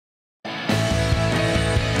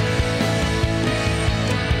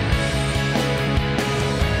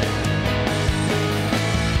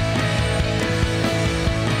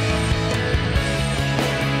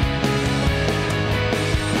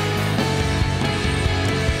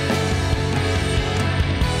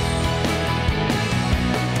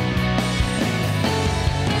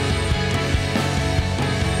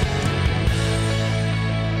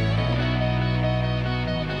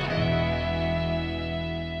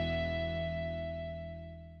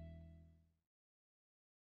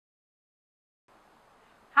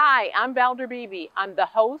Hi, I'm Valder Beebe. I'm the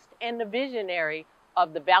host and the visionary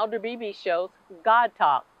of the Valder Beebe Show's God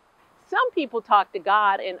Talk. Some people talk to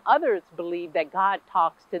God and others believe that God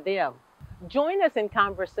talks to them. Join us in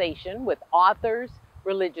conversation with authors,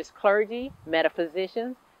 religious clergy,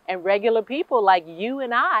 metaphysicians, and regular people like you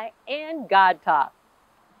and I and God Talk.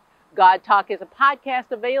 God Talk is a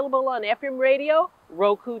podcast available on FM radio,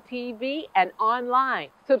 Roku TV, and online.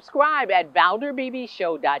 Subscribe at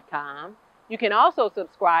ValderBeebeShow.com. You can also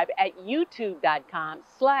subscribe at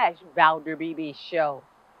YouTube.com/ValderBeebeShow.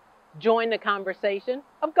 Join the conversation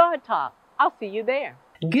of God Talk. I'll see you there.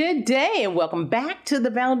 Good day and welcome back to the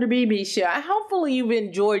Valder Beebe Show. Hopefully you've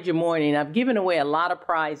enjoyed your morning. I've given away a lot of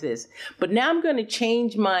prizes, but now I'm going to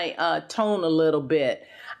change my tone a little bit.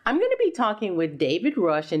 I'm going to be talking with David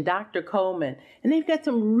Rush and Dr. Coleman, and they've got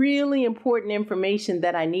some really important information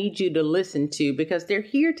that I need you to listen to because they're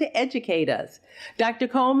here to educate us. Dr.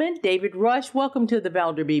 Coleman, David Rush, welcome to the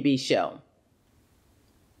Valder Beebe Show.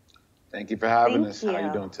 Thank you for having us. How are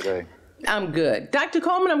you doing today? I'm good. Dr.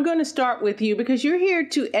 Coleman, I'm going to start with you because you're here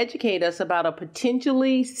to educate us about a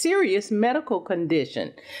potentially serious medical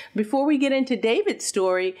condition. Before we get into David's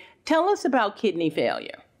story, tell us about kidney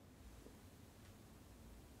failure.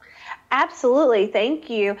 Absolutely. Thank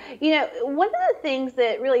you. You know, one of the things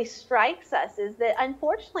that really strikes us is that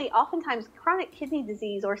unfortunately, oftentimes chronic kidney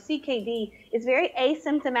disease or CKD is very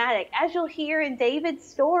asymptomatic. As you'll hear in David's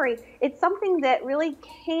story, it's something that really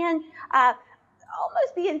can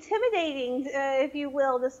almost be intimidating, if you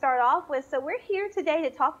will, to start off with. So we're here today to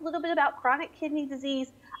talk a little bit about chronic kidney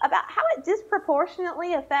disease, about how it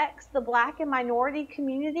disproportionately affects the Black and minority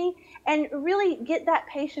community, and really get that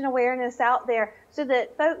patient awareness out there so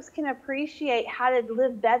that folks can appreciate how to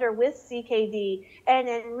live better with CKD and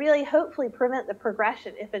really hopefully prevent the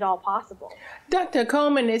progression if at all possible. Dr.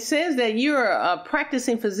 Coleman, it says that you're a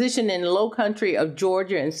practicing physician in the low country of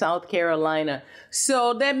Georgia and South Carolina.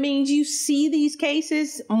 So that means you see these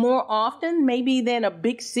cases more often, maybe than a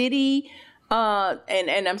big city.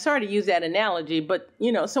 And I'm sorry to use that analogy, but,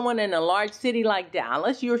 you know, someone in a large city like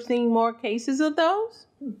Dallas, you're seeing more cases of those?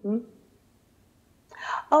 Mm-hmm.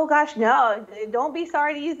 Oh, gosh, no. Don't be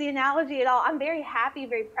sorry to use the analogy at all. I'm very happy,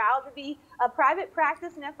 very proud to be a private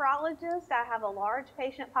practice nephrologist. I have a large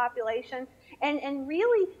patient population. And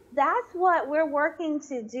really, that's what we're working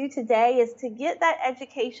to do today is to get that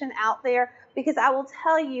education out there, because I will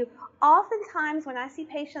tell you, oftentimes when I see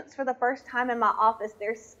patients for the first time in my office,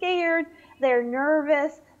 they're scared, they're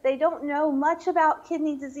nervous, they don't know much about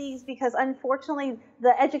kidney disease because unfortunately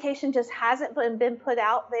the education just hasn't been put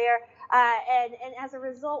out there. And as a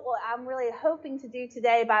result, what I'm really hoping to do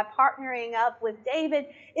today by partnering up with David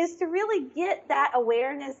is to really get that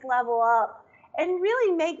awareness level up and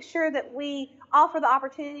really make sure that we offer the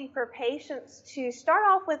opportunity for patients to start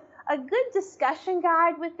off with a good discussion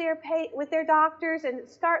guide with their doctors and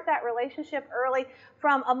start that relationship early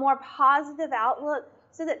from a more positive outlook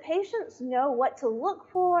so that patients know what to look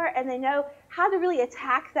for and they know how to really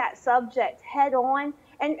attack that subject head on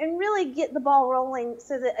and really get the ball rolling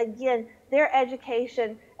so that, again, their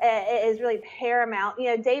education is really paramount.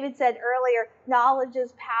 You know, David said earlier, knowledge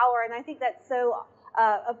is power, and I think that's so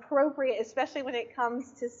appropriate, especially when it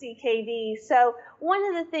comes to CKD. So one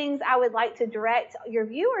of the things I would like to direct your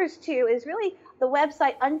viewers to is really the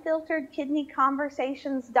website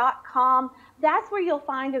unfilteredkidneyconversations.com. That's where you'll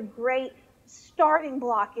find a great starting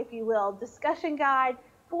block, if you will, discussion guide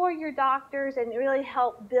for your doctors and really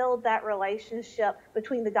help build that relationship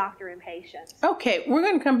between the doctor and patient. Okay, we're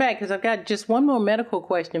going to come back because I've got just one more medical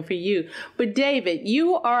question for you. But David,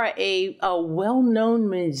 you are a well-known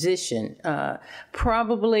musician,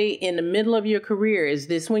 probably in the middle of your career. Is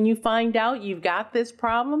this when you find out you've got this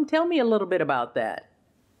problem? Tell me a little bit about that.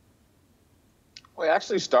 Well, it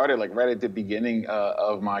actually started like right at the beginning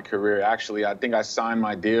of my career. Actually, I think I signed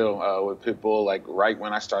my deal with Pitbull like right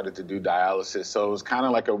when I started to do dialysis. So it was kind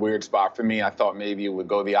of like a weird spot for me. I thought maybe it would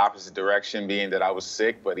go the opposite direction, being that I was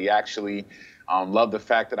sick, but he actually loved the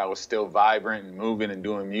fact that I was still vibrant and moving and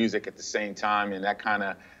doing music at the same time. And that kind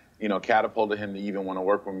of, you know, catapulted him to even want to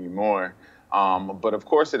work with me more. But of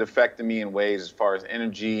course, it affected me in ways as far as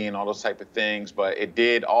energy and all those type of things. But it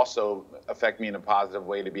did also affect me in a positive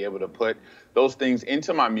way to be able to put those things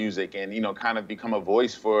into my music and, you know, kind of become a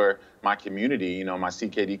voice for my community, you know, my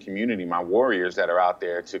CKD community, my warriors that are out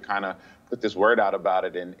there to kind of put this word out about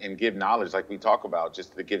it and give knowledge like we talk about,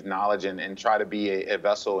 just to give knowledge and try to be a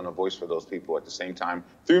vessel and a voice for those people at the same time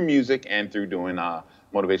through music and through doing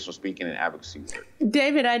motivational speaking and advocacy work.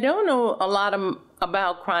 David, I don't know a lot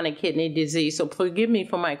about chronic kidney disease, so forgive me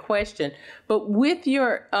for my question. But with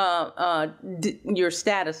your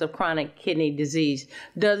status of chronic kidney disease,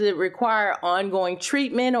 does it require ongoing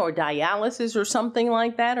treatment or dialysis or something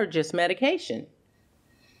like that, or just medication?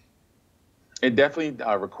 It definitely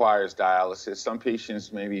requires dialysis. Some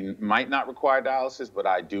patients maybe might not require dialysis, but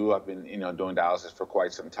I do. I've been, doing dialysis for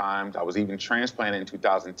quite some time. I was even transplanted in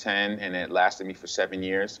 2010, and it lasted me for 7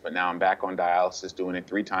 years. But now I'm back on dialysis, doing it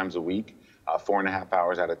 3 times a week, 4.5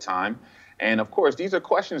 hours at a time. And of course, these are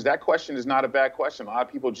questions. That question is not a bad question. A lot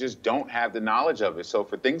of people just don't have the knowledge of it. So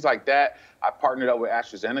for things like that, I partnered up with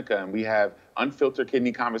AstraZeneca, and we have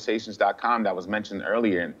unfilteredkidneyconversations.com that was mentioned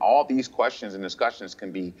earlier. And all these questions and discussions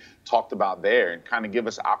can be talked about there and kind of give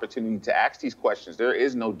us opportunity to ask these questions. There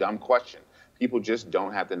is no dumb question. People just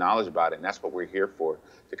don't have the knowledge about it. And that's what we're here for,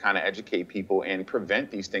 to kind of educate people and prevent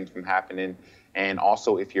these things from happening. And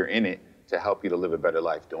also, if you're in it, to help you to live a better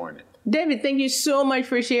life during it. David, thank you so much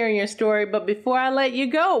for sharing your story. But before I let you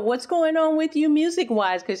go, what's going on with you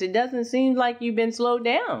music-wise? Because it doesn't seem like you've been slowed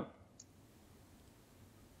down.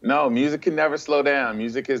 No, music can never slow down.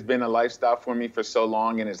 Music has been a lifestyle for me for so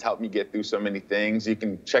long, and it's helped me get through so many things. You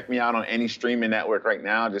can check me out on any streaming network right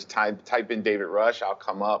now. Just type in David Rush. I'll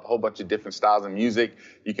come up. A whole bunch of different styles of music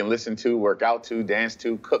you can listen to, work out to, dance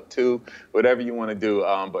to, cook to, whatever you want to do.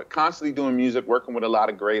 But constantly doing music, working with a lot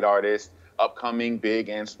of great artists, upcoming, big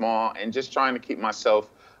and small, and just trying to keep myself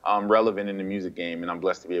relevant in the music game. And I'm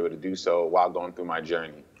blessed to be able to do so while going through my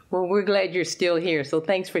journey. Well, we're glad you're still here. So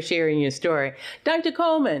thanks for sharing your story. Dr.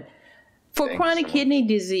 Coleman, for chronic kidney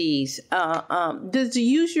disease, does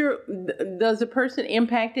the person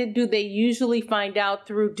impacted, do they usually find out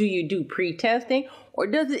through, do you do pre-testing, or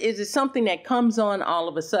is it something that comes on all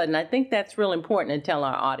of a sudden? I think that's real important to tell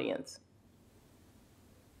our audience.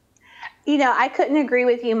 I couldn't agree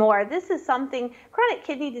with you more. This is something, chronic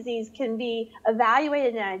kidney disease can be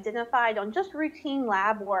evaluated and identified on just routine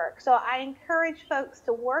lab work. So I encourage folks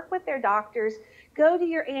to work with their doctors, go to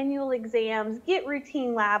your annual exams, get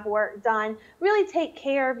routine lab work done, really take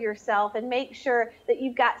care of yourself and make sure that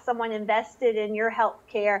you've got someone invested in your health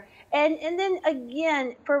care. And then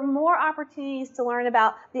again, for more opportunities to learn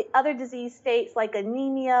about the other disease states like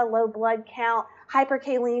anemia, low blood count,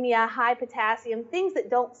 hyperkalemia, high potassium, things that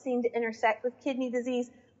don't seem to intersect with kidney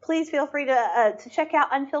disease, please feel free to check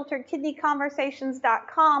out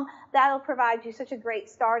unfilteredkidneyconversations.com. That'll provide you such a great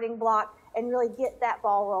starting block and really get that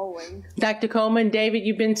ball rolling. Dr. Coleman, David,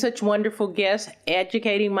 you've been such wonderful guests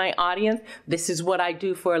educating my audience. This is what I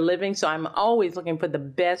do for a living, so I'm always looking for the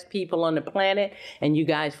best people on the planet, and you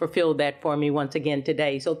guys fulfilled that for me once again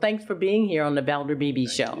today. So thanks for being here on the Valder Beebe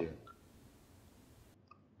Show.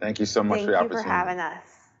 Thank you so much for the opportunity. Thank you for having us.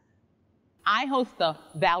 I host the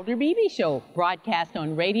Valder Beebe Show, broadcast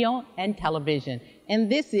on radio and television, and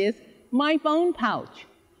this is my phone pouch.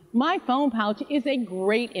 My phone pouch is a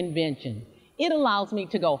great invention. It allows me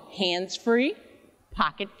to go hands-free,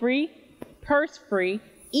 pocket-free, purse-free,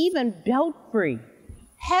 even belt-free.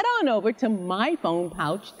 Head on over to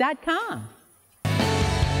myphonepouch.com.